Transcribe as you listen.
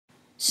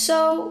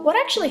So, what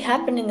actually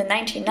happened in the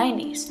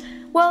 1990s?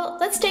 Well,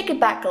 let's take it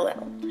back a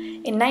little.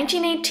 In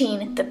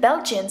 1918, the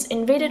Belgians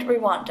invaded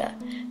Rwanda.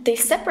 They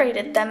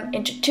separated them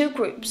into two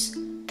groups.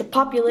 The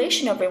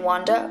population of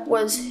Rwanda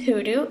was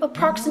Hutu,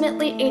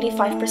 approximately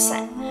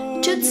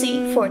 85%,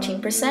 Tutsi,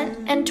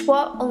 14%, and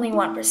Twa, only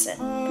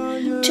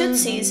 1%.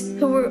 Tutsis,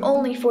 who were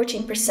only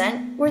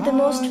 14%, were the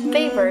most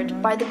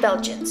favored by the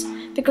Belgians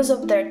because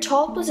of their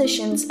tall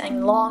positions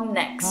and long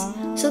necks,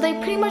 so they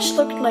pretty much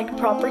looked like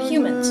proper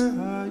humans.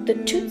 The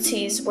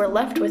Tutsis were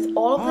left with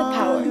all of the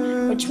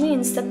power, which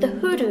means that the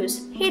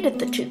Hutus hated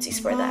the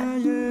Tutsis for that.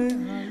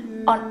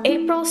 On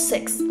April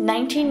 6,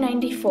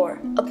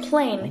 1994, a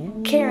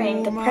plane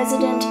carrying the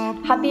President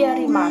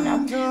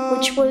Habyarimana,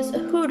 which was a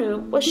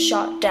Hutu, was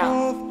shot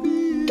down.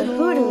 The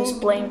Hutus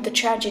blamed the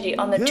tragedy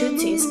on the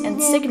Tutsis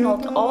and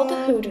signaled all the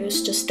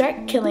Hutus to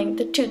start killing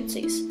the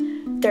Tutsis.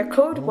 Their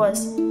code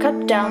was,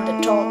 "Cut down the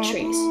tall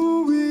trees."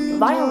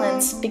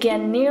 Violence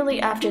began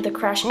nearly after the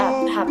crash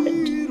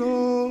happened.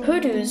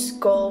 Hutus'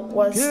 goal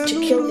was to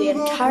kill the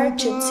entire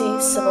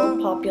Tutsi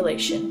civil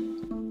population.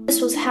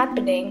 This was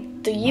happening,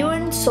 the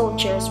UN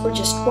soldiers were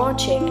just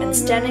watching and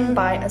standing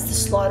by as the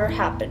slaughter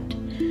happened.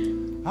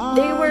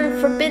 They were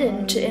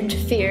forbidden to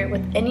interfere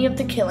with any of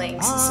the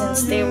killings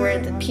since they were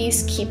the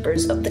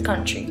peacekeepers of the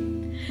country.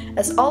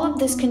 As all of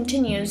this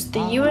continues,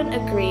 the UN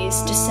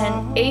agrees to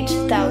send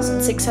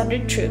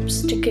 8,600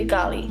 troops to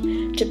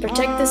Kigali to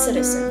protect the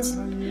citizens.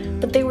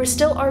 But they were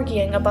still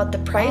arguing about the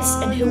price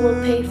and who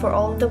will pay for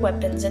all of the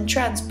weapons and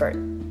transport.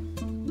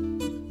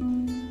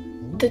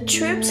 The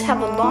troops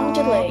have a long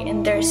delay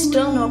and there is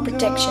still no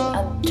protection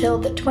until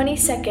the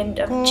 22nd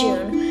of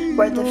June,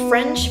 where the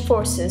French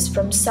forces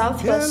from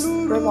southwest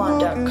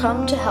Rwanda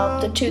come to help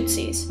the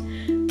Tutsis.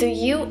 The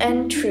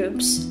UN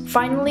troops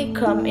finally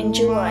come in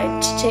July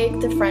to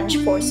take the French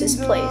forces'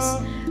 place,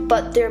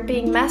 but they're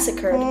being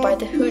massacred by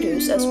the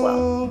Hutus as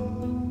well.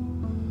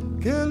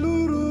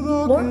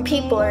 More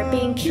people are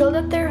being killed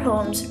at their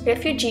homes,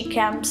 refugee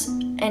camps,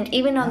 and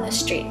even on the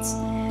streets.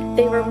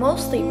 They were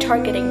mostly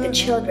targeting the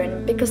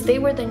children because they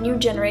were the new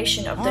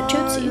generation of the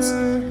Tutsis.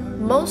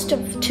 Most of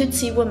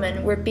Tutsi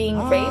women were being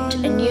raped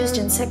and used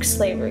in sex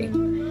slavery.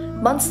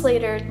 Months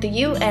later, the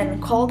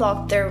UN called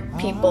off their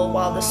people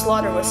while the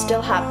slaughter was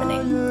still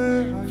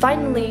happening.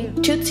 Finally,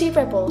 Tutsi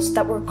rebels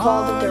that were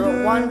called the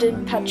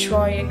Rwandan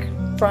Patriotic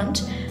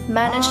Front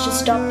managed to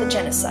stop the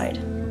genocide.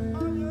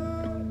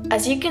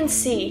 As you can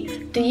see,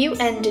 the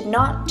UN did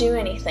not do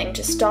anything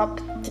to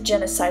stop the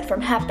genocide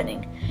from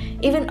happening.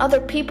 Even other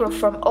people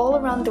from all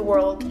around the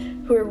world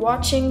who were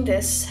watching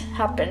this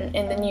happen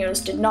in the news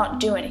did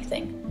not do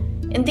anything.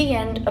 In the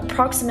end,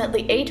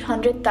 approximately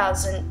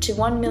 800,000 to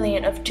 1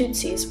 million of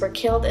Tutsis were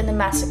killed in the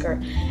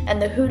massacre,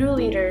 and the Hutu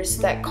leaders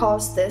that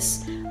caused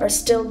this are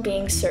still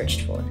being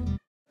searched for.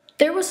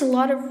 There was a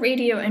lot of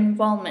radio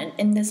involvement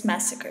in this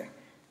massacre.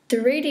 The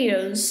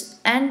radios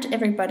and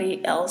everybody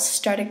else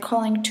started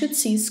calling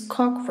Tutsis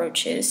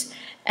cockroaches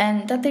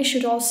and that they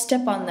should all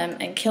step on them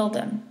and kill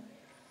them.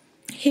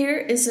 Here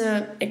is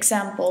an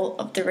example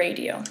of the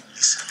radio.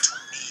 Listen to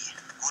me,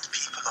 good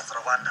people of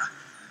Rwanda.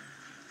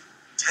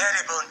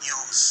 Terrible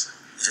news.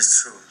 It is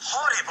true.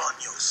 Horrible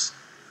news.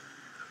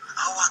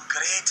 Our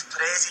great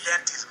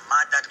president is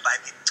murdered by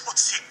the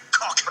Tutsi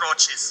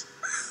cockroaches.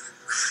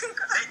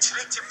 They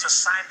tricked him to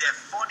sign their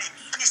phony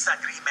peace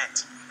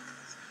agreement.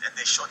 Then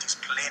they shot his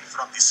plane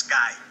from the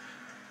sky.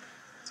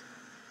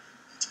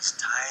 It is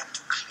time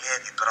to clear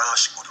the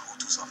brush, good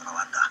Hutus of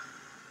Rwanda.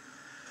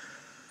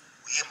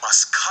 We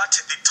must cut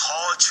the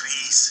tall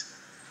trees.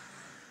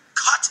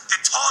 Cut the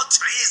tall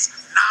trees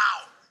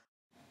now!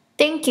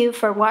 Thank you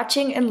for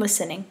watching and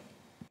listening.